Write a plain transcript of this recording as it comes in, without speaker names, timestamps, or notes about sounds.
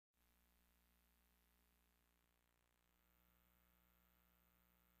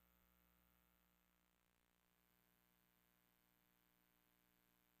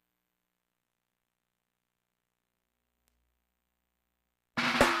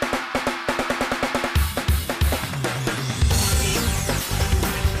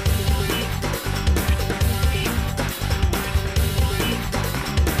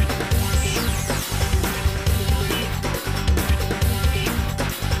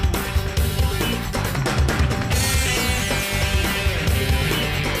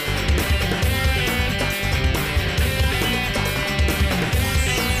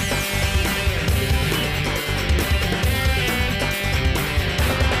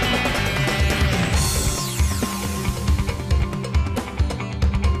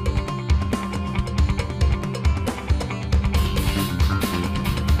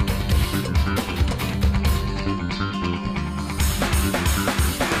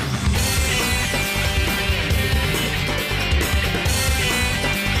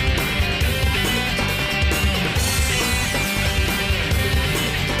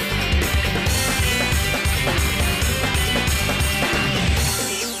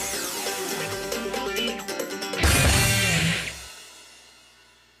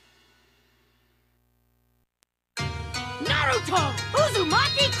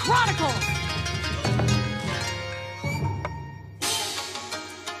Uzumaki Chronicles!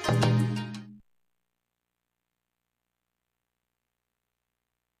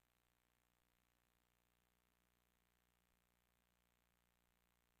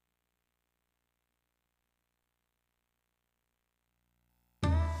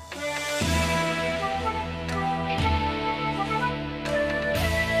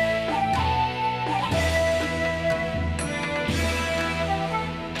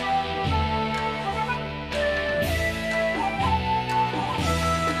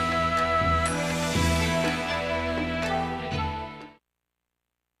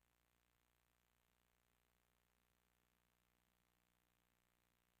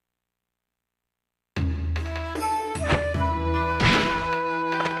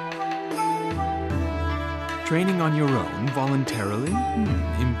 Training on your own voluntarily?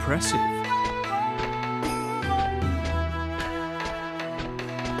 Impressive.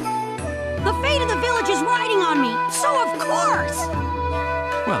 The fate of the village is riding on me, so of course!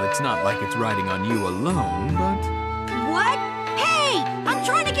 Well, it's not like it's riding on you alone, but... What? Hey! I'm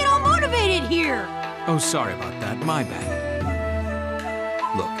trying to get all motivated here! Oh, sorry about that. My bad.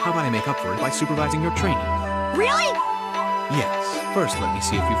 Look, how about I make up for it by supervising your training? Really? Yes. First, let me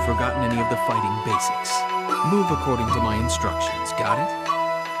see if you've forgotten any of the fighting basics. Move according to my instructions. Got it?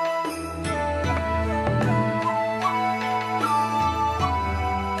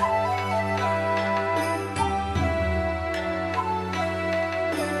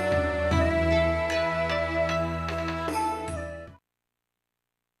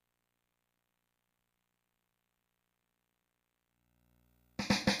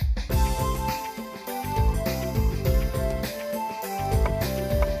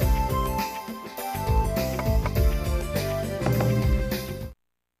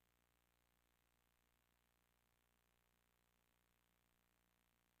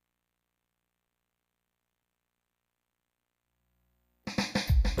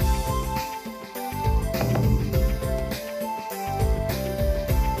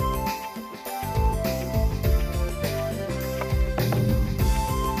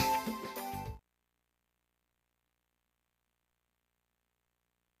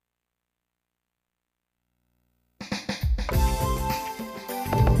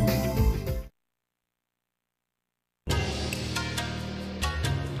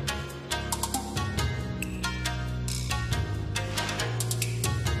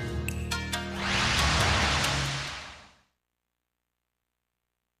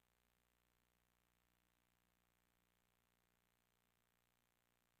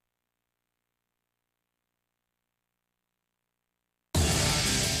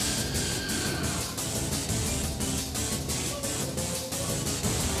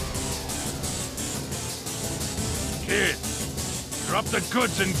 Kid, drop the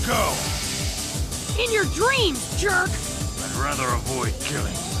goods and go! In your dreams, jerk! I'd rather avoid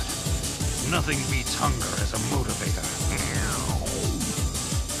killing, but nothing beats hunger as a motivator.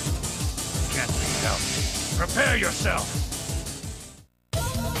 Can't be helped. Prepare yourself!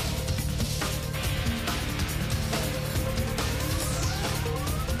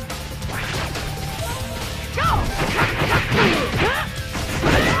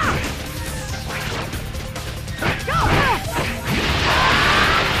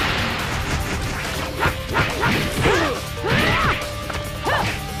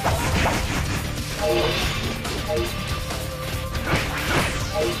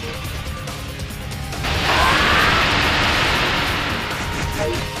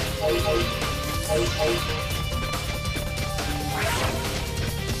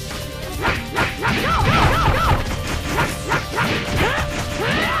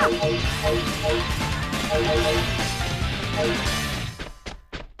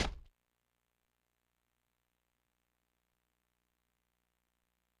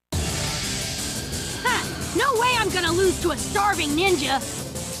 No way I'm gonna lose to a starving ninja!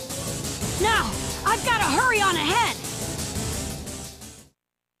 Now, I've gotta hurry on ahead!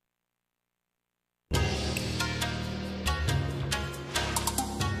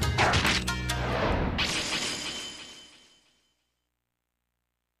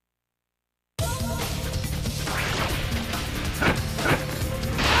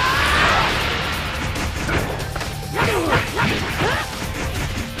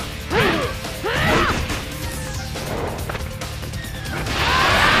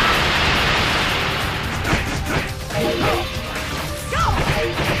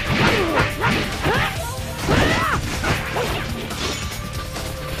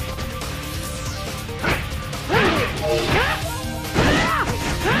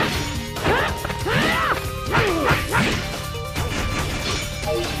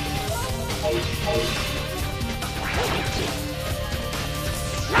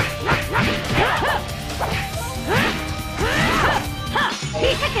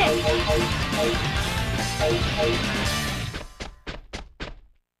 ticket!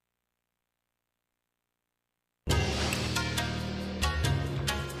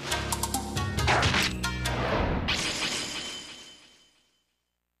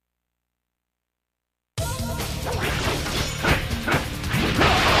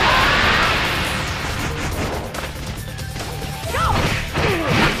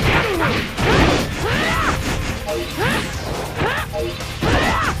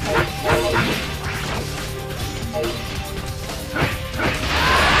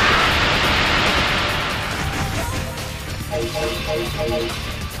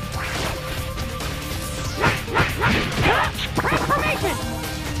 Transformation!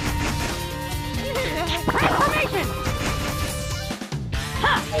 Transformation!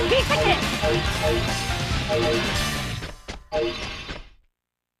 Ha! Piece of cake!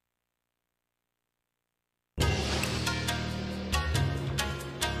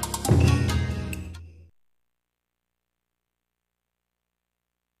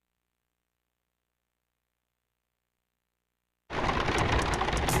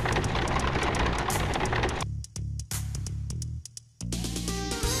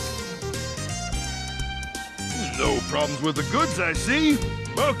 No problems with the goods, I see.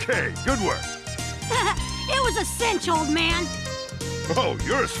 Okay, good work. It was a cinch, old man. Oh,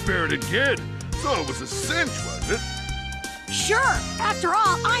 you're a spirited kid. So it was a cinch, was it? Sure. After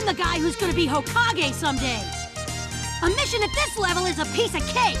all, I'm the guy who's gonna be Hokage someday. A mission at this level is a piece of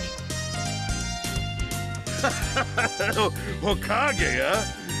cake. Hokage, huh?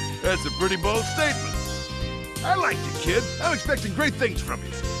 That's a pretty bold statement. I like you, kid. I'm expecting great things from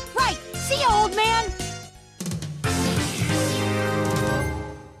you. Right. See ya, old man.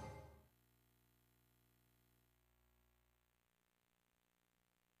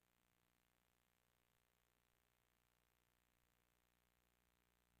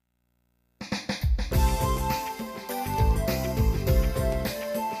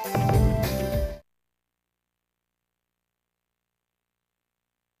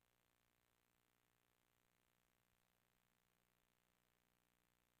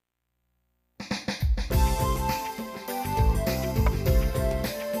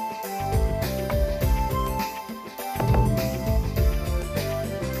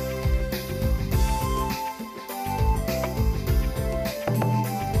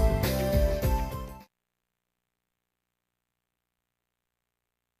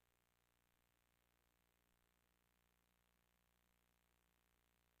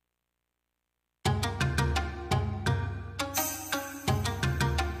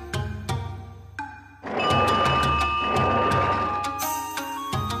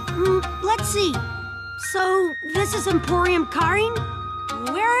 Let's see. So, this is Emporium Karin?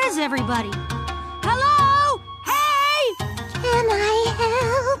 Where is everybody? Hello? Hey! Can I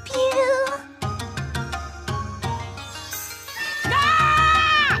help you?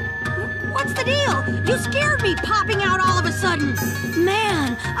 Ah! What's the deal? You scared me popping out all of a sudden.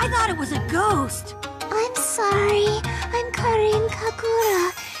 Man, I thought it was a ghost. I'm sorry. I'm Karin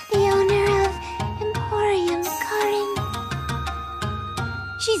Kakura, the owner of Emporium Karin.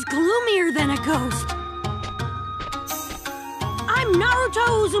 She's gloomier than a ghost. I'm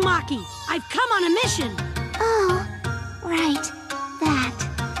Naruto Uzumaki. I've come on a mission. Oh, right. That.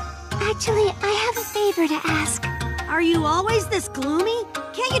 Actually, I have a favor to ask. Are you always this gloomy?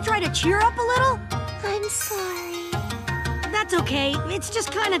 Can't you try to cheer up a little? I'm sorry. That's okay. It's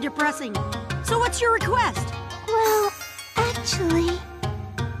just kind of depressing. So what's your request? Well, actually,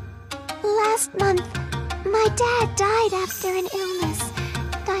 last month, my dad died after an illness.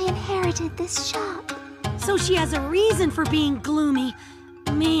 I inherited this shop. So she has a reason for being gloomy.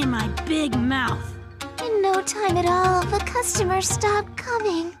 Me and my big mouth. In no time at all, the customers stopped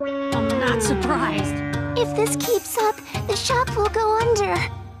coming. I'm not surprised. If this keeps up, the shop will go under.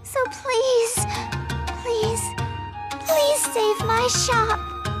 So please, please, please save my shop.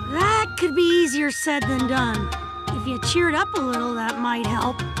 That could be easier said than done. If you cheered up a little, that might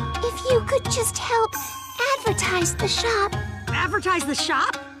help. If you could just help advertise the shop. Advertise the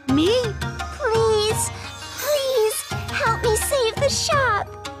shop? Me? Please, please, help me save the shop.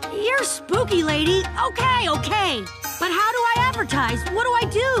 You're spooky, lady. Okay. But how do I advertise? What do I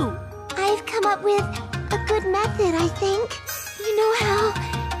do? I've come up with a good method, I think. You know how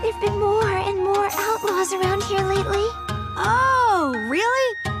there've been more and more outlaws around here lately? Oh,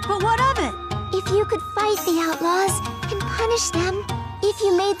 really? But what of it? If you could fight the outlaws and punish them, if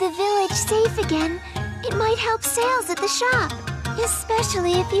you made the village safe again, it might help sales at the shop.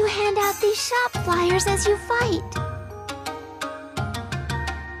 Especially if you hand out these shop flyers as you fight.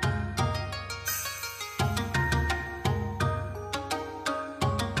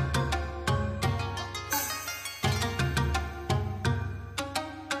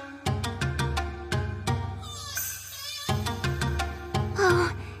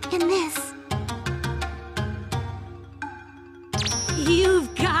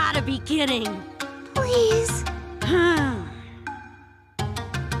 kidding. Please.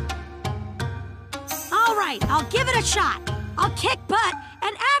 All right, I'll give it a shot. I'll kick butt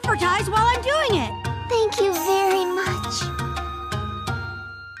and advertise while I'm doing it. Thank you very much.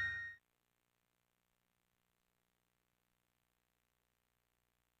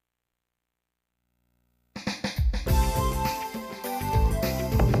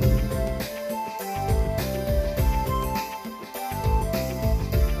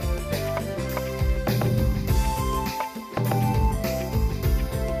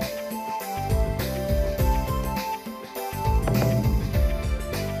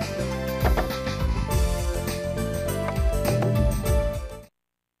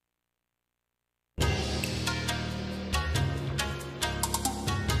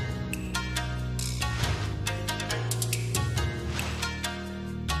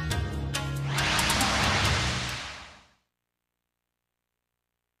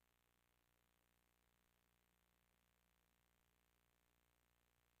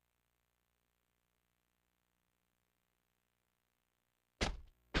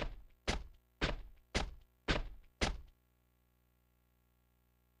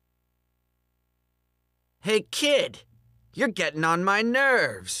 Hey, kid, you're getting on my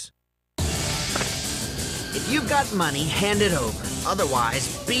nerves. If you've got money, hand it over.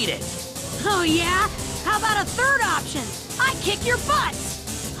 Otherwise, beat it. Oh, yeah? How about a third option? I kick your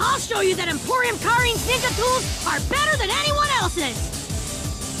butts! I'll show you that Emporium Karin's ninja tools are better than anyone else's!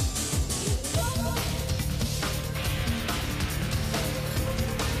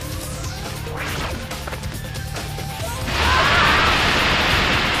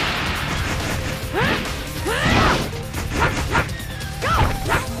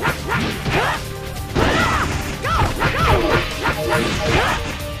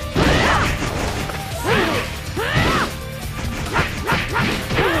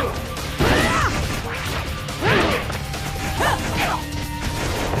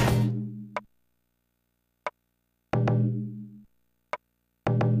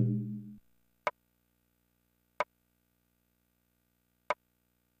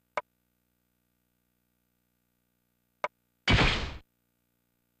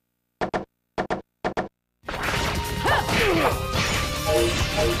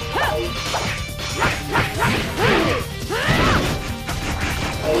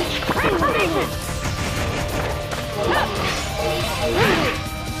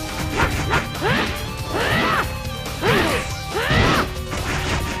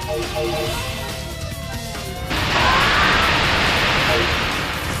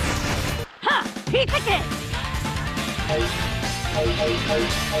 Pizza Kid!